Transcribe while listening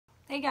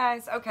Hey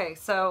guys, okay,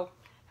 so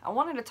I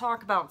wanted to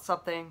talk about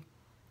something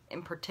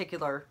in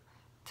particular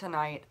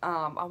tonight.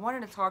 I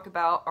wanted to talk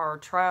about our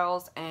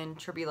trials and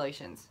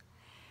tribulations.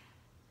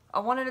 I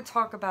wanted to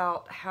talk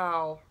about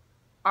how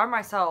I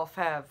myself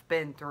have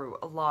been through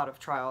a lot of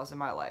trials in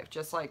my life,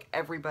 just like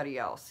everybody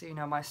else. You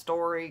know, my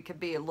story could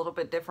be a little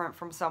bit different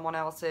from someone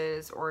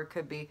else's, or it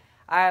could be,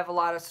 I have a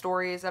lot of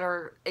stories that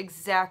are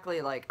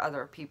exactly like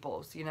other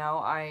people's. You know,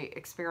 I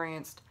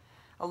experienced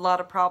a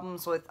lot of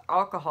problems with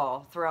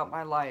alcohol throughout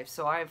my life,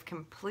 so I've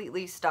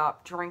completely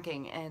stopped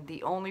drinking, and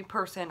the only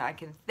person I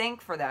can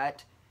thank for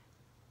that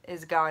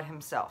is God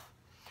himself.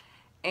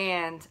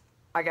 And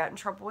I got in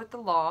trouble with the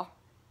law,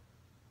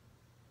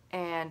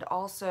 and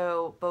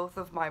also both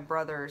of my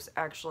brothers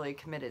actually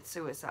committed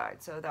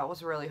suicide, so that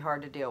was really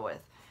hard to deal with.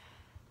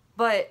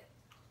 But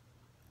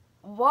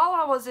while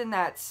I was in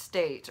that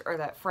state, or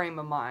that frame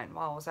of mind,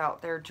 while I was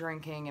out there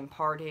drinking and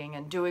partying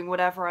and doing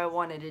whatever I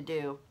wanted to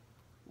do,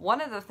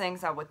 one of the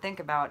things I would think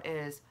about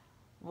is,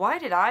 why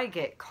did I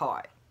get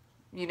caught?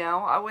 You know,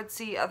 I would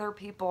see other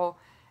people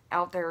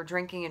out there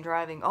drinking and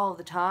driving all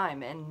the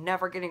time and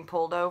never getting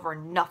pulled over,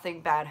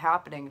 nothing bad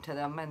happening to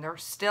them, and they're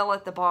still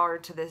at the bar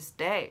to this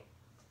day.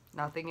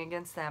 Nothing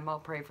against them, I'll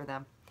pray for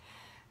them.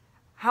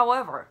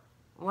 However,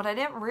 what I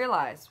didn't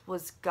realize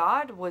was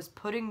God was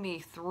putting me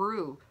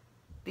through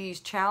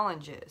these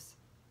challenges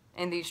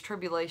and these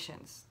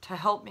tribulations to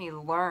help me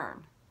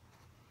learn.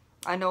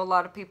 I know a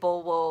lot of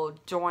people will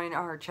join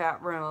our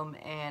chat room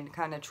and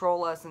kind of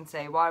troll us and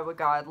say, why would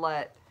God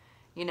let,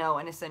 you know,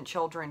 innocent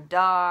children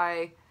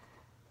die?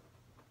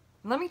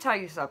 Let me tell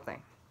you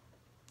something.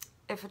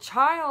 If a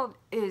child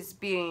is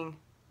being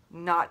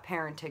not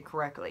parented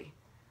correctly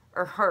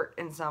or hurt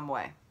in some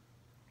way,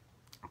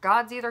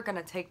 God's either going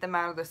to take them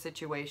out of the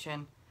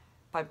situation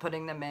by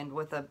putting them in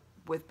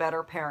with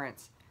better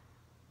parents,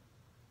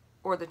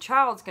 or the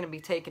child's going to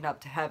be taken up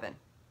to heaven.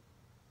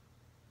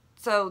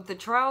 So the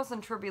trials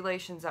and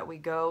tribulations that we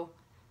go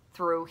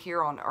through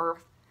here on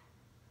earth,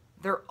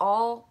 they're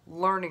all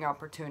learning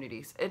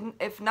opportunities. And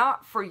if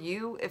not for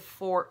you, if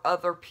for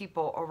other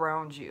people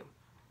around you.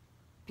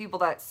 People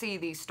that see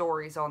these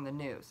stories on the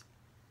news.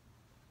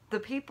 The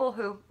people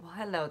who, well,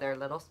 hello there,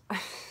 littles.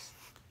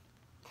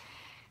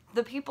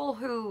 The people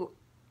who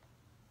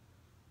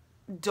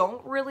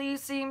don't really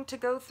seem to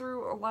go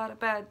through a lot of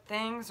bad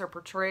things, or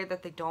portray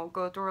that they don't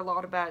go through a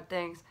lot of bad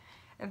things,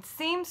 it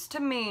seems to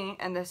me,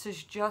 and this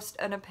is just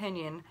an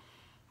opinion,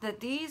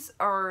 that these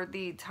are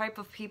the type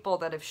of people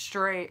that have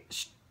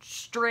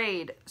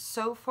strayed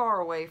so far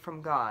away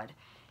from God,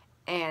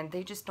 and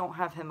they just don't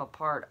have him a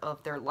part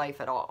of their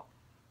life at all.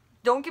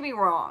 Don't get me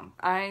wrong,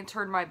 I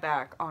turned my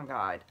back on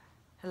God.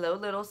 Hello,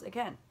 littles,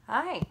 again.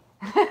 Hi.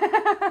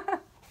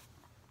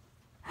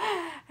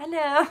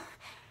 Hello.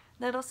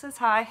 Little says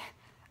hi.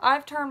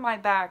 I've turned my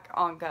back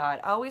on God.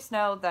 I always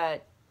know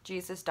that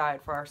Jesus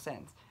died for our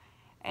sins.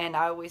 And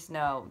I always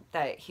know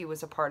that he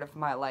was a part of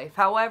my life.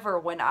 However,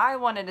 when I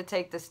wanted to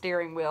take the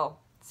steering wheel,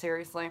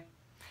 seriously,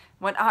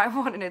 when I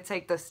wanted to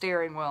take the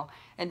steering wheel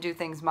and do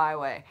things my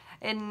way,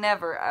 it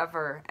never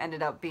ever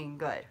ended up being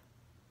good.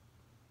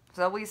 It's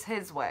always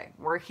his way.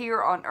 We're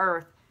here on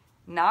earth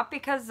not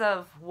because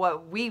of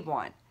what we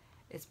want.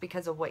 It's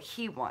because of what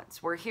he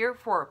wants. We're here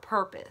for a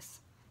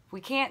purpose.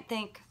 We can't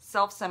think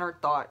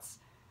self-centered thoughts.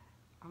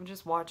 I'm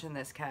just watching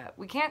this cat.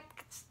 We can't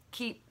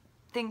keep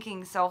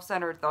thinking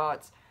self-centered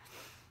thoughts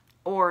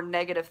or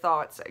negative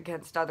thoughts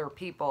against other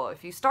people.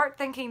 If you start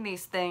thinking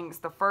these things,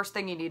 the first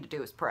thing you need to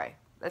do is pray.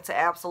 That's the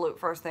absolute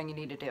first thing you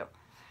need to do.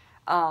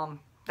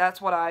 That's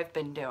what I've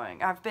been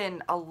doing. I've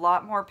been a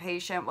lot more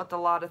patient with a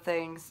lot of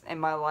things in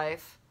my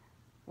life,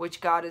 which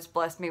God has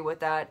blessed me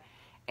with that.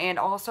 And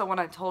also, when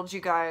I told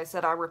you guys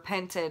that I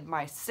repented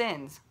my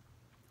sins,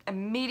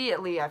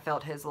 immediately I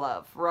felt his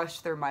love rush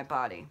through my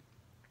body.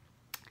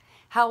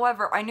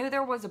 However, I knew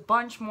there was a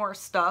bunch more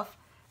stuff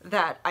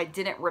that I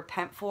didn't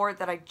repent for,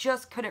 that I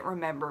just couldn't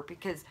remember,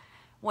 because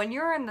when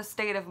you're in the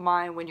state of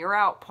mind, when you're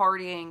out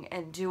partying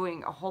and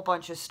doing a whole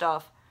bunch of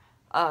stuff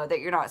that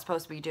you're not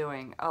supposed to be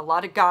doing, a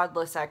lot of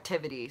godless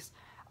activities,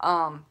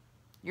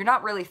 you're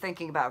not really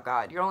thinking about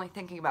God. You're only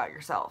thinking about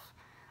yourself.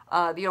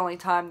 The only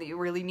time that you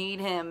really need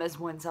him is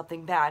when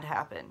something bad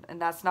happened, and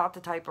that's not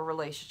the type of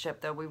relationship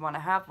that we want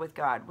to have with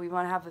God. We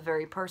want to have a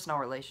very personal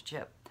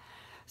relationship.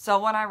 So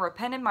when I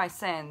repented my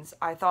sins,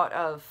 I thought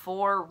of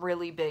 4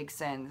 really big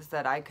sins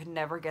that I could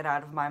never get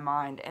out of my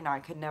mind and I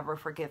could never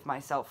forgive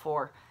myself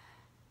for.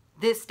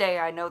 This day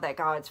I know that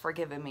God's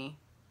forgiven me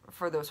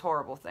for those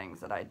horrible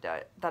things that I've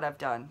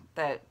done,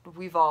 that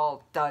we've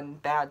all done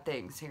bad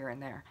things here and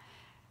there.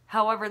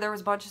 However, there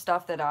was a bunch of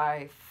stuff that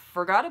I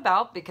forgot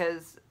about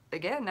because,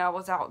 again, I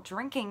was out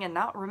drinking and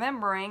not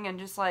remembering and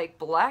just like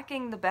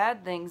blacking the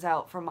bad things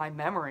out from my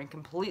memory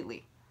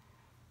completely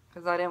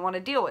because I didn't want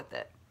to deal with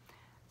it.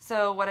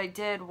 So what I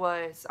did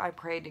was I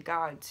prayed to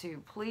God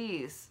to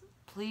please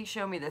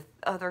show me the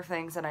other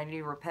things that I need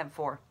to repent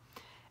for.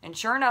 And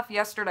sure enough,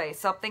 yesterday,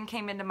 something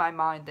came into my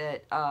mind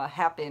that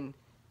happened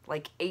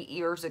like 8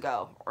 years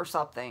ago or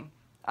something.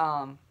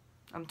 I'm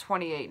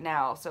 28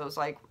 now, so it was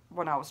like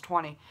when I was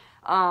 20.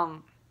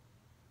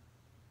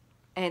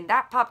 And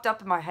that popped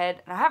up in my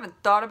head, and I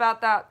haven't thought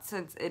about that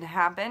since it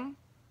happened.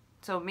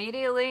 So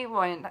immediately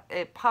when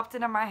it popped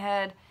into my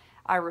head,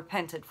 I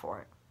repented for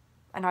it.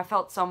 And I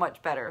felt so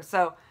much better.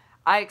 So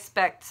I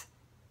expect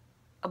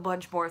a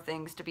bunch more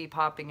things to be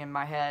popping in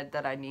my head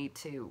that I need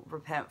to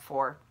repent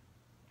for.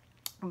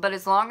 But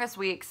as long as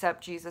we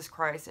accept Jesus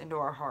Christ into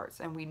our hearts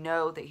and we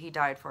know that he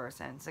died for our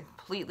sins and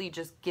completely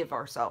just give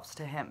ourselves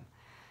to him,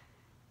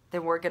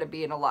 then we're going to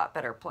be in a lot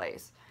better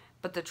place.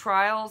 But the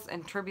trials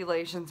and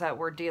tribulations that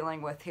we're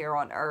dealing with here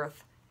on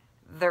earth,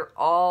 they're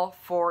all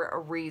for a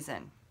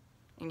reason.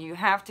 And you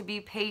have to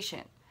be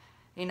patient.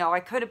 You know, I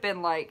could have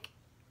been like,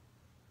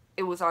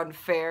 it was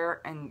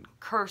unfair and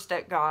cursed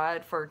at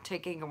God for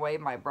taking away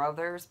my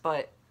brothers,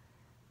 but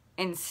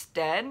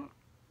instead,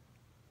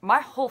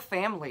 my whole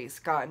family's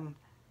gotten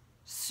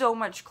so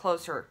much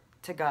closer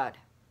to God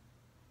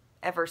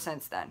ever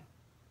since then.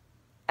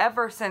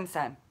 Ever since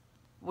then.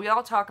 We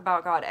all talk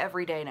about God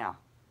every day now.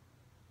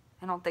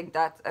 I don't think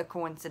that's a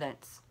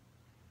coincidence.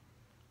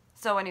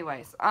 So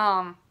anyways,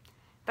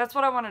 that's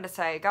what I wanted to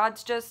say.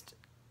 God's just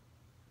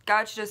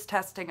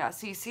testing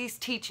us. He's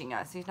teaching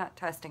us. He's not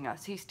testing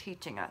us. He's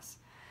teaching us.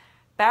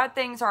 Bad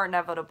things are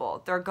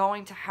inevitable. They're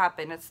going to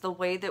happen. It's the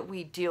way that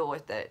we deal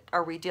with it.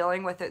 Are we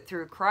dealing with it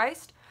through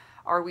Christ?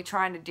 Or are we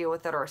trying to deal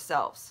with it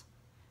ourselves?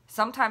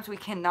 Sometimes we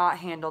cannot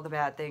handle the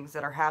bad things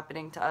that are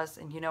happening to us.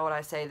 And you know what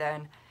I say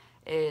then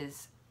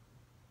is,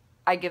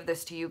 I give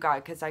this to you,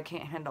 God, because I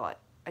can't handle it.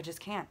 I just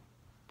can't.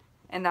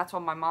 And that's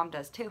what my mom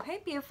does too.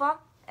 Hey, beautiful.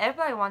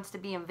 Everybody wants to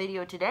be in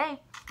video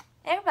today.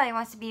 Everybody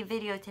wants to be in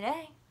video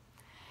today.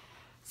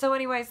 So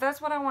anyways,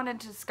 that's what I wanted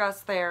to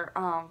discuss there.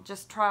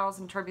 Just trials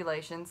and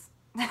tribulations.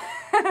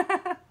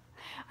 What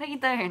are you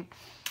doing?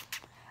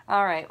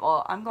 Alright,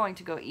 well, I'm going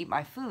to go eat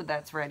my food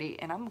that's ready,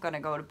 and I'm going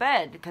to go to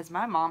bed, because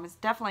my mom is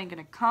definitely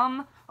going to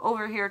come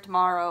over here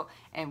tomorrow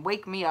and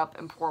wake me up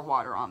and pour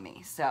water on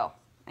me. So,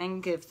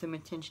 and give some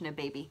attention to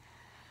baby.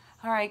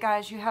 Alright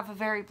guys, you have a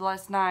very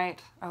blessed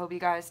night. I hope you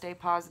guys stay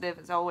positive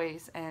as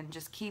always, and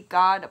just keep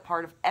God a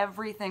part of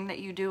everything that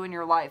you do in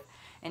your life.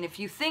 And if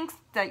you think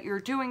that you're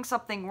doing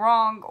something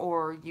wrong,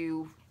 or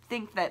you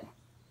think that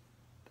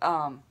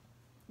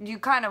you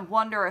kind of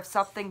wonder if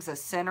something's a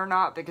sin or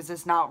not because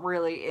it's not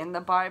really in the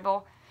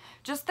Bible,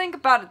 just think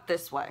about it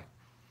this way.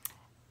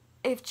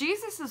 If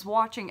Jesus is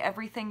watching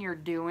everything you're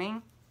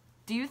doing,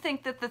 do you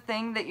think that the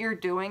thing that you're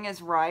doing is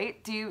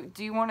right? Do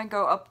you want to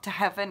go up to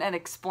heaven and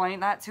explain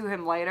that to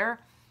him later?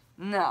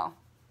 No.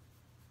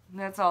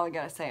 That's all I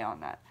gotta say on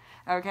that.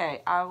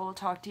 Okay, I will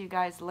talk to you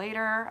guys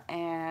later,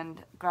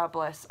 and God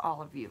bless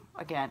all of you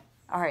again.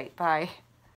 Alright, bye.